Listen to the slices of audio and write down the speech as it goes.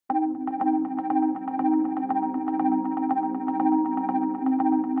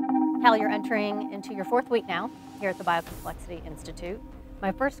Cal, you're entering into your 4th week now here at the Biocomplexity Institute.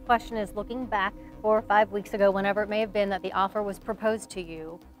 My first question is, looking back 4 or 5 weeks ago, whenever it may have been that the offer was proposed to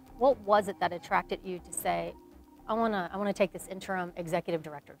you, what was it that attracted you to say, I want to take this interim executive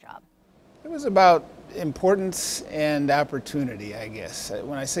director job? It was about importance and opportunity, I guess.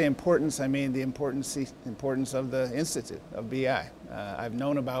 When I say importance, I mean the importance of the Institute, of BI. I've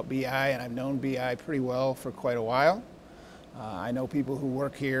known about BI, and I've known BI pretty well for quite a while. I know people who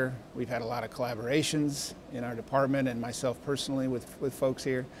work here. We've had a lot of collaborations in our department and myself personally with folks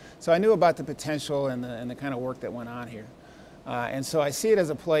here. So I knew about the potential and the kind of work that went on here. And so I see it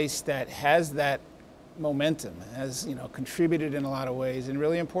as a place that has that momentum, has contributed in a lot of ways, in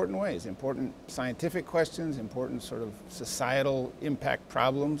really important ways, important scientific questions, important sort of societal impact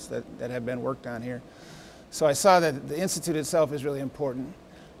problems that have been worked on here. So I saw that the Institute itself is really important,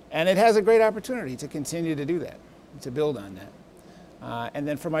 and it has a great opportunity to continue to do that, to build on that. And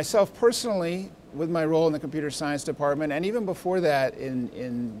then for myself personally, with my role in the computer science department, and even before that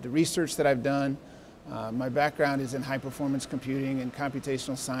in the research that I've done, my background is in high performance computing and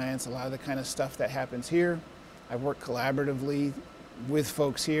computational science, a lot of the kind of stuff that happens here. I've worked collaboratively with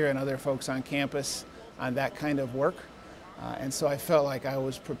folks here and other folks on campus on that kind of work. And so I felt like I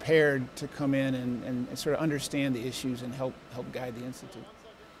was prepared to come in and sort of understand the issues and help guide the Institute.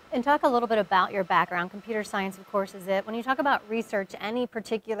 And talk a little bit about your background. Computer science, of course, is it. When you talk about research, any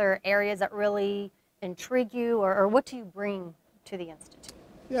particular areas that really intrigue you, or what do you bring to the Institute?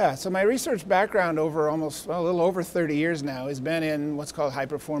 Yeah, so my research background over a little over 30 years now has been in what's called high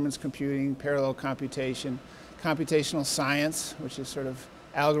performance computing, parallel computation, computational science, which is sort of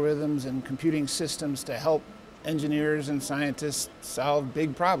algorithms and computing systems to help engineers and scientists solve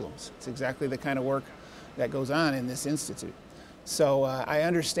big problems. It's exactly the kind of work that goes on in this institute. So I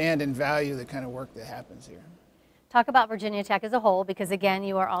understand and value the kind of work that happens here. Talk about Virginia Tech as a whole, because again,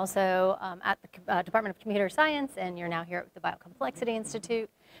 you are also at the Department of Computer Science, and you're now here at the Biocomplexity Institute.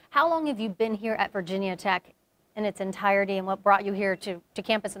 How long have you been here at Virginia Tech in its entirety, and what brought you here to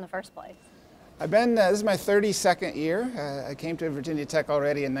campus in the first place? I've been, this is my 32nd year. I came to Virginia Tech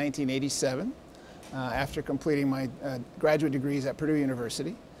already in 1987 after completing my graduate degrees at Purdue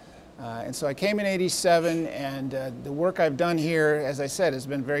University. And so I came in '87, and the work I've done here, as I said, has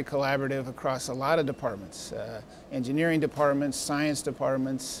been very collaborative across a lot of departments, engineering departments, science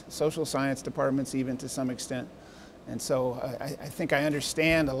departments, social science departments even to some extent. And so I think I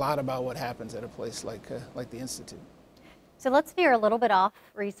understand a lot about what happens at a place like the Institute. So let's veer a little bit off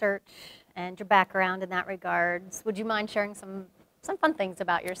research and your background in that regards. Would you mind sharing some fun things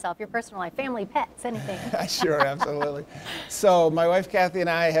about yourself, your personal life, family, pets, anything? Sure, absolutely. So my wife Kathy and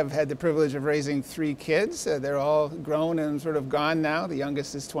I have had the privilege of raising 3 kids. They're all grown and sort of gone now. The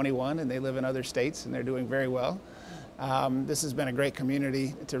youngest is 21, and they live in other states, and they're doing very well. This has been a great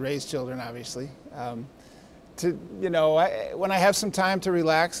community to raise children, obviously. When I have some time to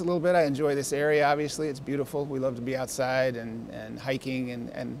relax a little bit, I enjoy this area. Obviously, it's beautiful. We love to be outside and hiking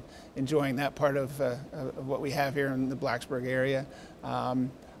and enjoying that part of what we have here in the Blacksburg area.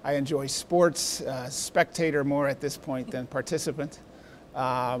 I enjoy sports, spectator more at this point than participant.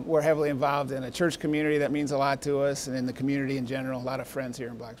 We're heavily involved in a church community that means a lot to us, and in the community in general, a lot of friends here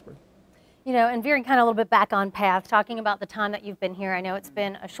in Blacksburg. You know, and veering kind of a little bit back on path, talking about the time that you've been here. I know it's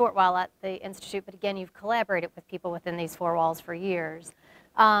been a short while at the Institute, but again, you've collaborated with people within these 4 walls for years.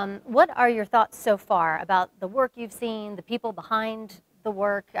 What are your thoughts so far about the work you've seen, the people behind the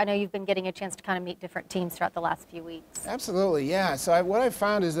work? I know you've been getting a chance to kind of meet different teams throughout the last few weeks. Absolutely, yeah. So what I've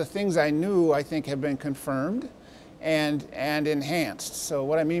found is the things I knew, I think, have been confirmed and enhanced. So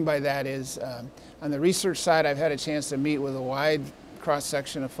what I mean by that is, on the research side, I've had a chance to meet with a wide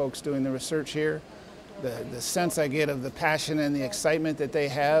cross-section of folks doing the research here. The sense I get of the passion and the excitement that they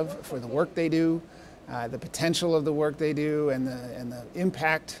have for the work they do, the potential of the work they do, and the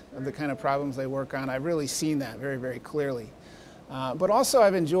impact of the kind of problems they work on. I've really seen that very, very clearly. But also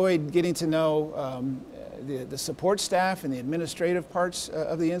I've enjoyed getting to know the support staff and the administrative parts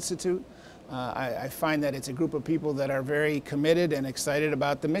of the Institute. I find that it's a group of people that are very committed and excited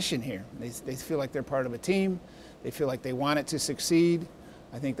about the mission here. They feel like they're part of a team. They feel like they want it to succeed.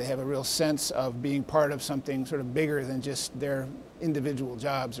 I think they have a real sense of being part of something sort of bigger than just their individual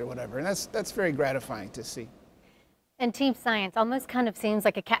jobs or whatever. And that's very gratifying to see. And team science almost kind of seems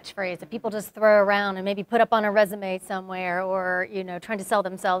like a catchphrase that people just throw around and maybe put up on a resume somewhere, or trying to sell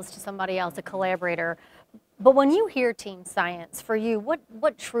themselves to somebody else, a collaborator. But when you hear team science, for you,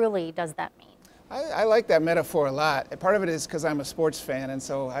 what truly does that mean? I like that metaphor a lot. Part of it is because I'm a sports fan, and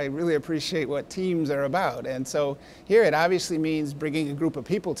so I really appreciate what teams are about. And so here it obviously means bringing a group of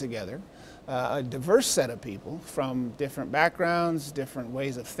people together, a diverse set of people from different backgrounds, different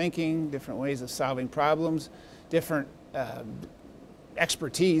ways of thinking, different ways of solving problems, different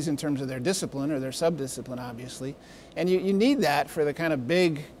expertise in terms of their discipline or their subdiscipline, obviously. And you need that for the kind of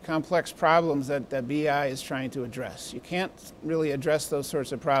big, complex problems that BI is trying to address. You can't really address those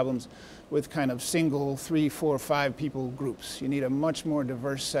sorts of problems with kind of single 3, 4, 5 people groups. You need a much more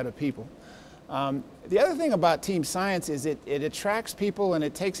diverse set of people. The other thing about team science is it attracts people and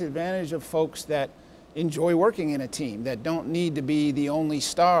it takes advantage of folks that enjoy working in a team, that don't need to be the only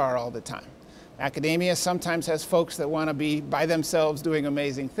star all the time. Academia sometimes has folks that want to be by themselves doing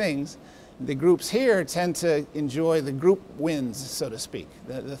amazing things. The groups here tend to enjoy the group wins, so to speak,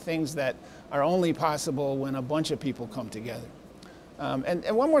 the things that are only possible when a bunch of people come together. And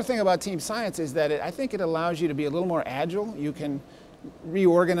one more thing about team science is that I think it allows you to be a little more agile. You can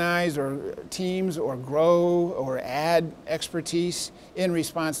reorganize or teams or grow or add expertise in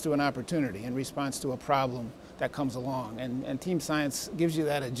response to an opportunity, in response to a problem that comes along. And team science gives you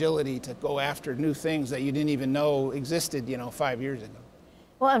that agility to go after new things that you didn't even know existed, 5 years ago.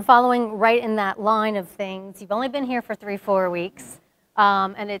 Well, and following right in that line of things, you've only been here for 3-4 weeks.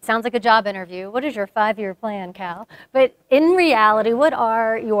 And it sounds like a job interview. What is your 5-year plan, Cal? But in reality, what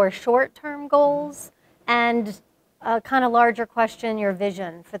are your short-term goals and a kind of larger question, your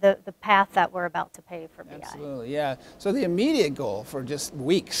vision for the path that we're about to pave for BI? Absolutely, yeah. So the immediate goal for just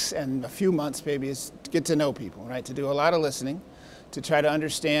weeks and a few months maybe is to get to know people, right? To do a lot of listening, to try to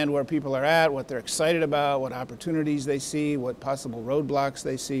understand where people are at, what they're excited about, what opportunities they see, what possible roadblocks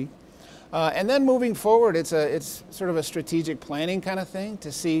they see. And then moving forward, it's sort of a strategic planning kind of thing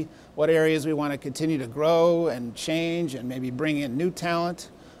to see what areas we want to continue to grow and change and maybe bring in new talent,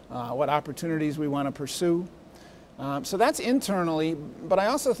 what opportunities we want to pursue. So that's internally, but I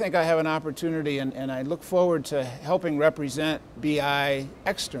also think I have an opportunity and I look forward to helping represent BI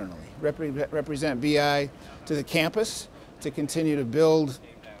externally, represent BI to the campus, to continue to build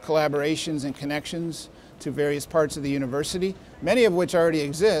collaborations and connections to various parts of the university, many of which already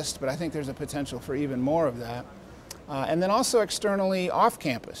exist, but I think there's a potential for even more of that. And then also externally off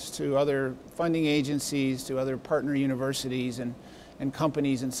campus to other funding agencies, to other partner universities and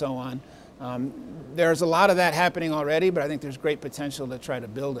companies and so on. There's a lot of that happening already, but I think there's great potential to try to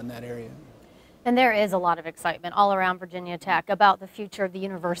build in that area. And there is a lot of excitement all around Virginia Tech about the future of the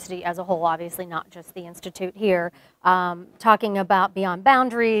university as a whole, obviously not just the institute here. Talking about beyond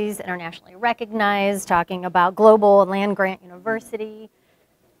boundaries, internationally recognized, talking about global land-grant university.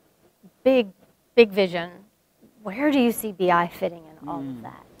 Big vision. Where do you see BI fitting in all of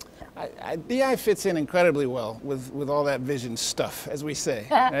that? BI fits in incredibly well with all that vision stuff, as we say,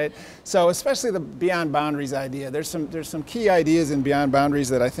 right? So especially the beyond boundaries idea. There's some key ideas in beyond boundaries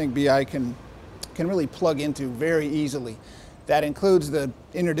that I think BI can really plug into very easily. That includes the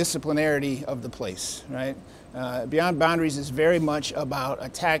interdisciplinarity of the place, right? Beyond boundaries is very much about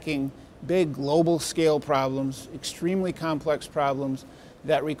attacking big global scale problems, extremely complex problems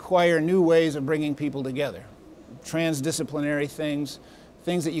that require new ways of bringing people together. Transdisciplinary things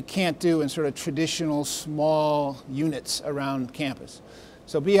that you can't do in sort of traditional small units around campus.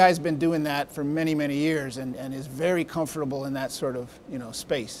 So BI has been doing that for many, many years and is very comfortable in that sort of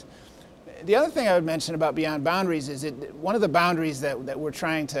space. The other thing I would mention about beyond boundaries is one of the boundaries that we're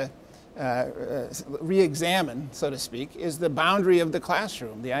trying to re-examine, so to speak, is the boundary of the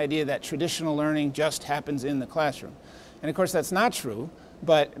classroom, the idea that traditional learning just happens in the classroom. And of course that's not true,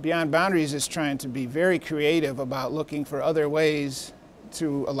 but beyond boundaries is trying to be very creative about looking for other ways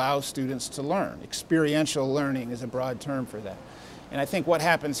to allow students to learn. Experiential learning is a broad term for that. And I think what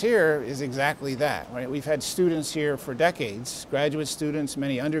happens here is exactly that, right? We've had students here for decades, graduate students,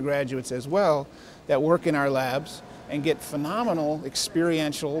 many undergraduates as well, that work in our labs and get phenomenal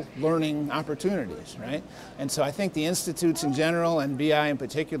experiential learning opportunities, right? And so I think the institutes in general and BI in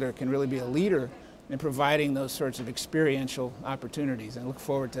particular can really be a leader in providing those sorts of experiential opportunities, and look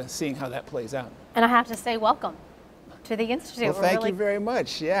forward to seeing how that plays out. And I have to say welcome to the Institute. Well, thank you very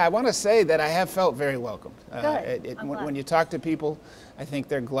much. Yeah, I want to say that I have felt very welcomed. Good. When you talk to people, I think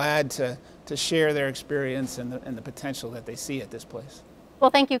they're glad to share their experience and the potential that they see at this place. Well,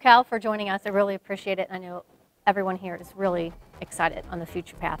 thank you, Cal, for joining us. I really appreciate it. I know everyone here is really excited on the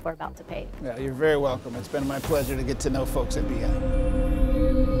future path we're about to pave. Yeah, you're very welcome. It's been my pleasure to get to know folks at BI.